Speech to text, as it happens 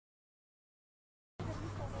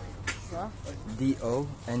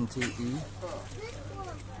DONTE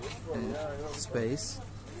space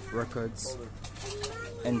records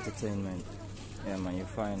entertainment. Yeah man, you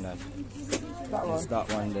find that. It's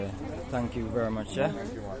that one there. Thank you very much, yeah?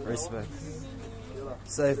 Respect.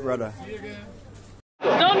 Safe, brother.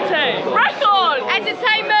 Dante! Record!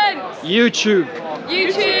 Entertainment! YouTube!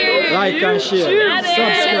 Like and share.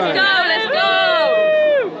 Subscribe. Let's go!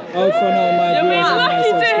 Out for now, my You'll be viewers and my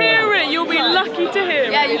lucky to subscribers. hear it. You'll be lucky to hear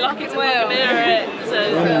it. Yeah, you're lucky to hear it. So,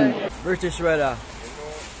 British weather.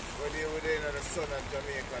 We're in the sun of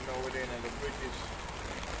Jamaica now, we're in the British.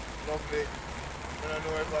 Lovely. I don't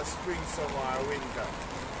know if it's spring, summer or winter.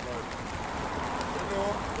 But, you know,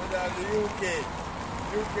 without the UK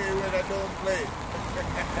weather don't play.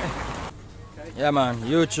 Yeah man,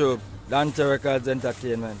 YouTube, Dante Records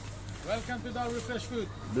Entertainment. Welcome to the Refresh Food.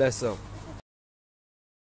 Bless up.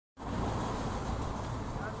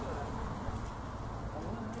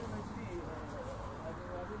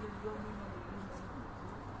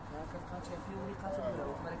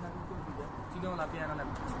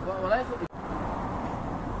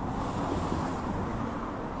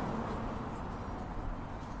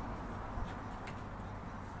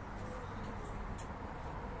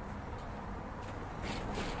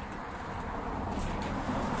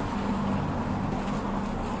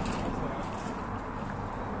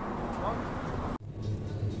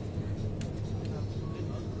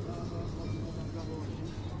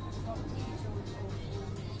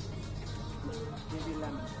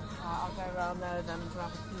 I'll go around there then and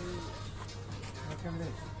grab a few.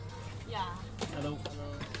 Yeah. Hello.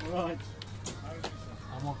 All right.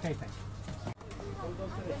 I'm okay, thank you.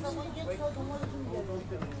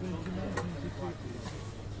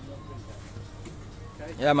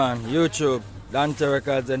 Yeah man, YouTube, Dante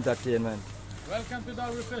Records Entertainment. Welcome to the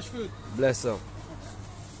Refresh Food. Bless up.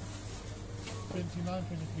 29, 23,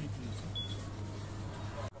 please.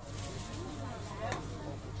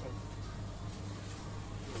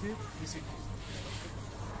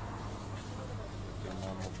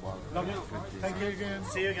 Lovely. Thank you again.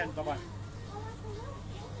 See you again. Bye-bye.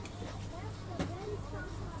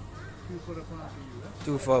 2 for a pound for you, eh?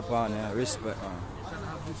 2 for a pound, yeah. Respect, man. You can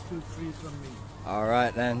have this 2 free from me.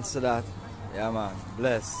 Alright then, so that. Yeah man,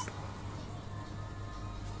 bless.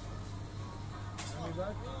 Any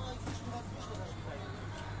back?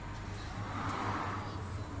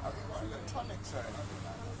 Tonic, sorry.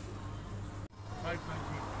 5.19.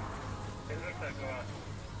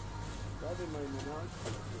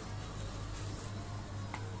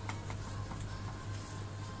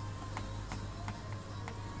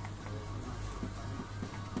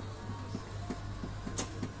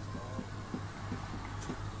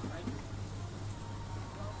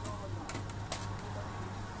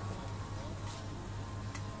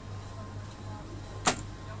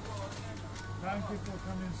 Thank you for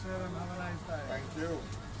coming, sir, and have a nice time. Thank you.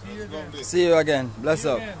 See you again. See you again. Bless See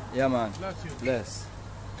you up. again. Yeah man. Bless you. Bless.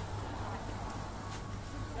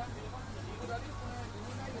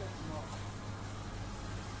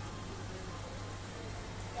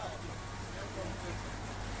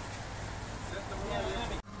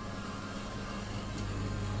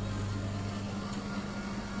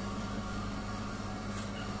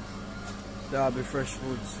 There'll be fresh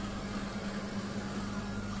foods.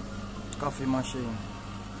 Coffee machine.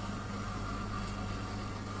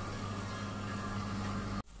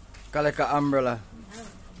 Collect an umbrella.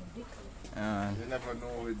 You never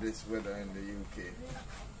know with this weather in the UK,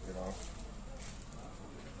 you know.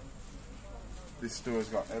 This store's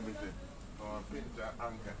got everything. Printer,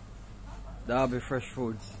 anchor. There'll be fresh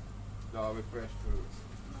foods. There'll be fresh foods.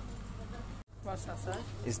 What's that, sir?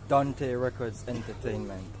 It's Dante Records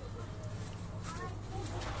Entertainment.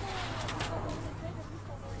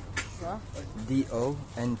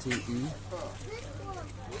 DONTE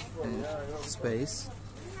space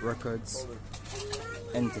records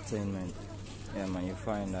entertainment. Yeah man, you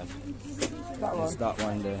find that. It's that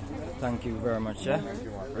one there. Thank you very much, yeah?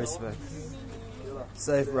 Respect.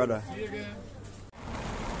 Safe, brother.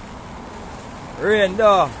 Rain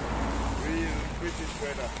though. Real British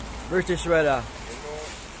weather. British weather. You know,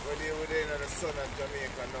 we're in the sun of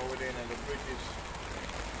Jamaica now, we're in the British.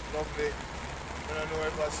 Lovely. I don't know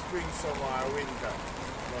if it's spring, summer or winter.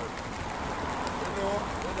 But, you know,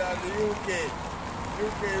 without the UK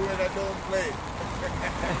weather don't play.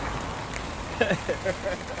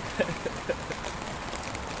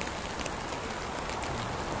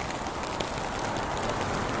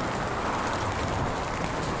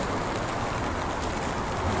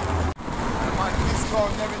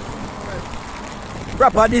 Discount everything for it.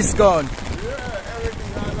 Proper discount. Yeah,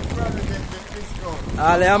 everything, all the product get discount.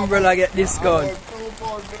 All the umbrella get discount. About 2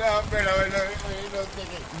 pounds for that bread when you don't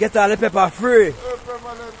take it. Get all the pepper free. Pepper,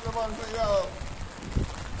 the man say, yo.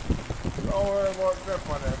 Don't worry about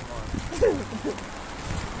pepper then, man.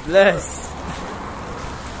 Bless.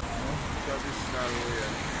 Traditional way.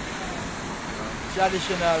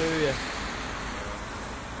 Traditional way. You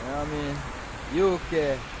know what I mean? UK.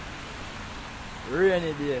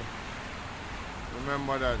 Rainy day.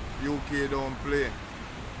 Remember that UK don't play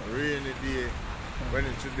a rainy day when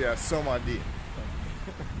it should be a summer day.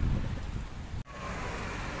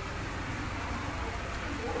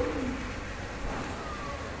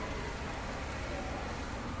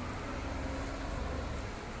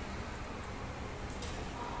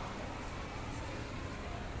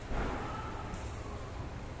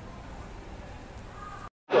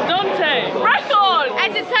 Dante, record,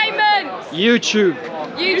 entertainment, YouTube.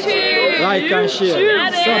 YouTube, Like and share.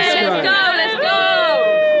 Subscribe. Let's go.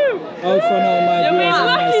 Out for now, my You'll be viewers and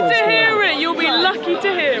my lucky to subscribers. hear it. You'll be lucky to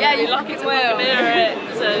hear it. Yeah, You'll be lucky to hear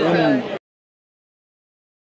it. So. Come on.